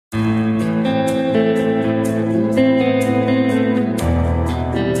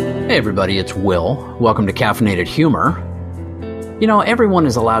Hey everybody, it's Will. Welcome to Caffeinated Humor. You know, everyone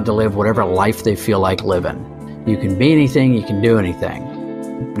is allowed to live whatever life they feel like living. You can be anything, you can do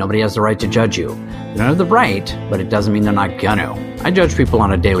anything. Nobody has the right to judge you. They don't have the right, but it doesn't mean they're not gonna. I judge people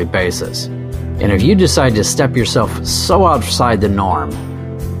on a daily basis. And if you decide to step yourself so outside the norm,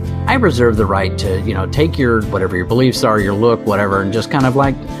 I reserve the right to, take your, whatever your beliefs are, your look, whatever, and just kind of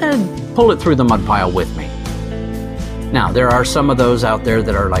pull it through the mud pile with me. Now, there are some of those out there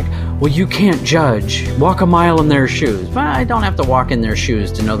that are like, well, you can't judge. Walk a mile in their shoes. But I don't have to walk in their shoes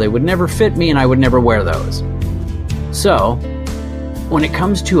to know they would never fit me and I would never wear those. So, when it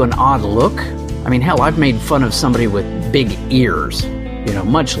comes to an odd look, hell, I've made fun of somebody with big ears.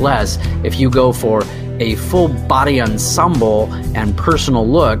 Much less if you go for a full body ensemble and personal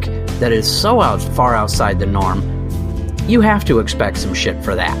look that is so far outside the norm, you have to expect some shit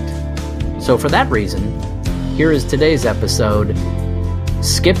for that. So for that reason, here is today's episode,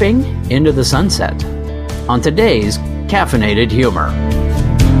 Skipping into the Sunset, on today's Caffeinated Humor.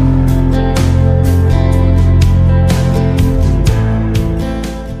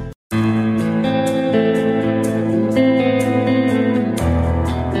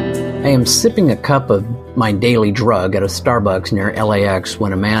 I am sipping a cup of my daily drug at a Starbucks near LAX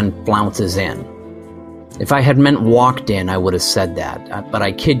when a man flounces in. If I had meant walked in, I would have said that, but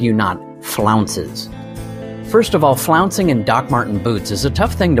I kid you not, flounces. First of all, flouncing in Doc Marten boots is a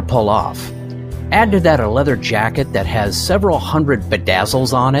tough thing to pull off. Add to that a leather jacket that has several hundred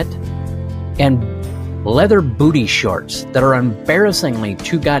bedazzles on it, and leather booty shorts that are embarrassingly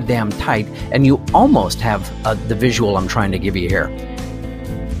too goddamn tight, and you almost have the visual I'm trying to give you here.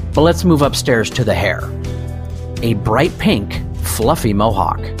 But let's move upstairs to the hair. A bright pink, fluffy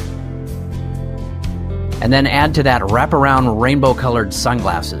mohawk. And then add to that wraparound rainbow-colored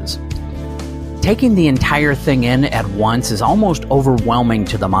sunglasses. Taking the entire thing in at once is almost overwhelming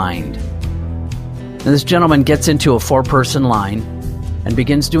to the mind. Now, this gentleman gets into a four-person line and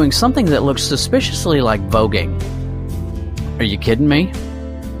begins doing something that looks suspiciously like voguing. Are you kidding me?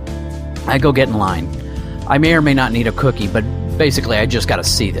 I go get in line. I may or may not need a cookie, but basically I just gotta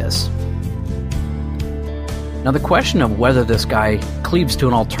see this. Now, the question of whether this guy cleaves to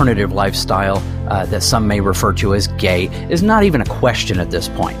an alternative lifestyle that some may refer to as gay is not even a question at this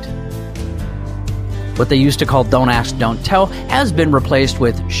point. What they used to call don't ask, don't tell has been replaced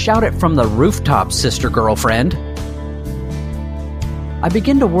with shout it from the rooftop, sister girlfriend. I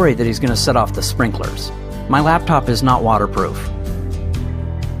begin to worry that he's going to set off the sprinklers. My laptop is not waterproof.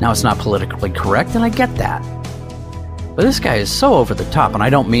 Now, it's not politically correct, and I get that. But this guy is so over the top, and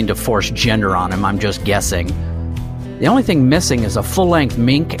I don't mean to force gender on him, I'm just guessing. The only thing missing is a full-length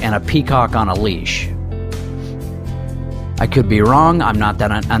mink and a peacock on a leash. I could be wrong, I'm not that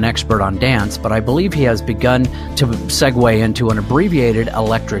an expert on dance, but I believe he has begun to segue into an abbreviated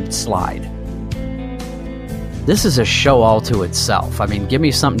electric slide. This is a show all to itself. Give me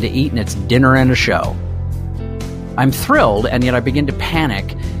something to eat and it's dinner and a show. I'm thrilled, and yet I begin to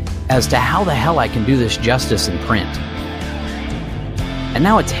panic as to how the hell I can do this justice in print. And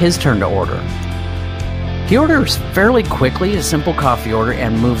now it's his turn to order. He orders fairly quickly, a simple coffee order,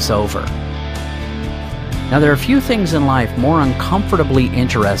 and moves over. Now, there are few things in life more uncomfortably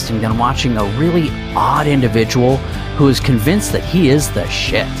interesting than watching a really odd individual who is convinced that he is the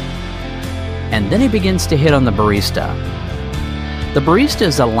shit. And then he begins to hit on the barista. The barista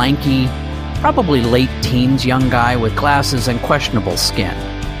is a lanky, probably late teens young guy with glasses and questionable skin.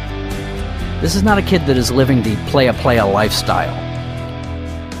 This is not a kid that is living the playa lifestyle.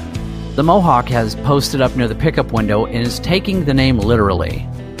 The mohawk has posted up near the pickup window and is taking the name literally.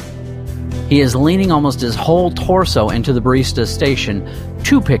 He is leaning almost his whole torso into the barista station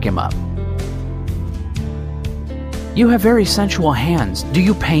to pick him up. You have very sensual hands. Do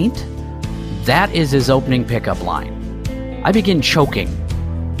you paint? That is his opening pickup line. I begin choking.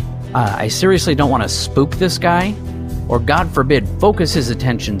 I seriously don't want to spook this guy, or God forbid, focus his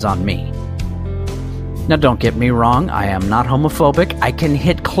attentions on me. Now, don't get me wrong, I am not homophobic. I can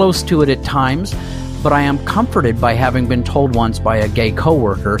hit close to it at times, but I am comforted by having been told once by a gay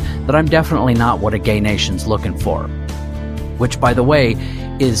coworker that I'm definitely not what a gay nation's looking for. Which, by the way,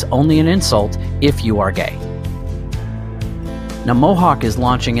 is only an insult if you are gay. Now, Mohawk is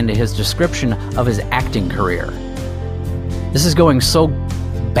launching into his description of his acting career. This is going so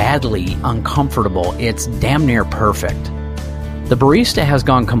badly uncomfortable, it's damn near perfect. The barista has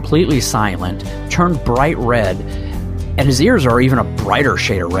gone completely silent, turned bright red, and his ears are even a brighter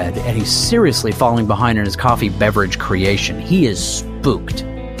shade of red, and he's seriously falling behind in his coffee beverage creation. He is spooked.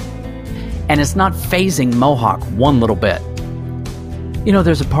 And it's not fazing Mohawk one little bit.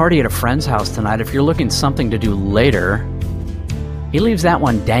 There's a party at a friend's house tonight. If you're looking something to do later, He leaves that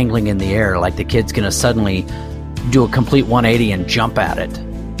one dangling in the air like the kid's going to suddenly do a complete 180 and jump at it.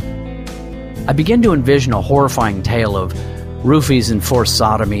 I begin to envision a horrifying tale of roofies and forced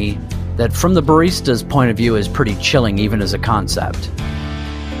sodomy that from the barista's point of view is pretty chilling even as a concept.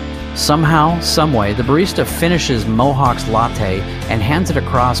 Somehow, someway, the barista finishes Mohawk's latte and hands it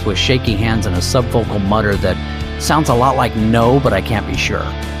across with shaky hands and a subvocal mutter that sounds a lot like no, but I can't be sure.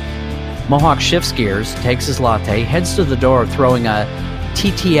 Mohawk shifts gears, takes his latte, heads to the door throwing a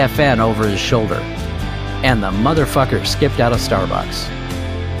TTFN over his shoulder. And the motherfucker skipped out of Starbucks.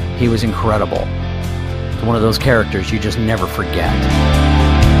 He was incredible. One of those characters you just never forget.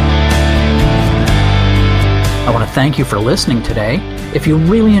 I want to thank you for listening today. If you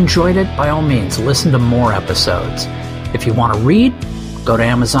really enjoyed it, by all means, listen to more episodes. If you want to read, go to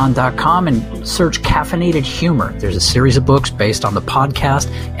Amazon.com and search Caffeinated Humor. There's a series of books based on the podcast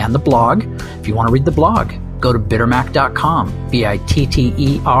and the blog. If you want to read the blog, go to bittermac.com,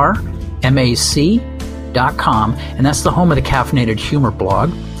 BITTERMAC.com, and that's the home of the Caffeinated Humor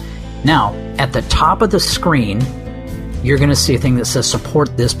blog. Now, at the top of the screen, you're going to see a thing that says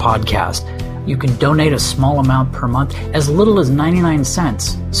support this podcast. You can donate a small amount per month, as little as 99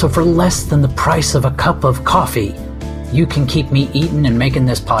 cents. So for less than the price of a cup of coffee, you can keep me eating and making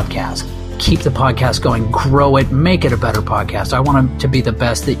this podcast. Keep the podcast going, grow it, make it a better podcast. I want it to be the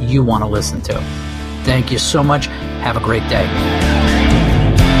best that you want to listen to. Thank you so much. Have a great day.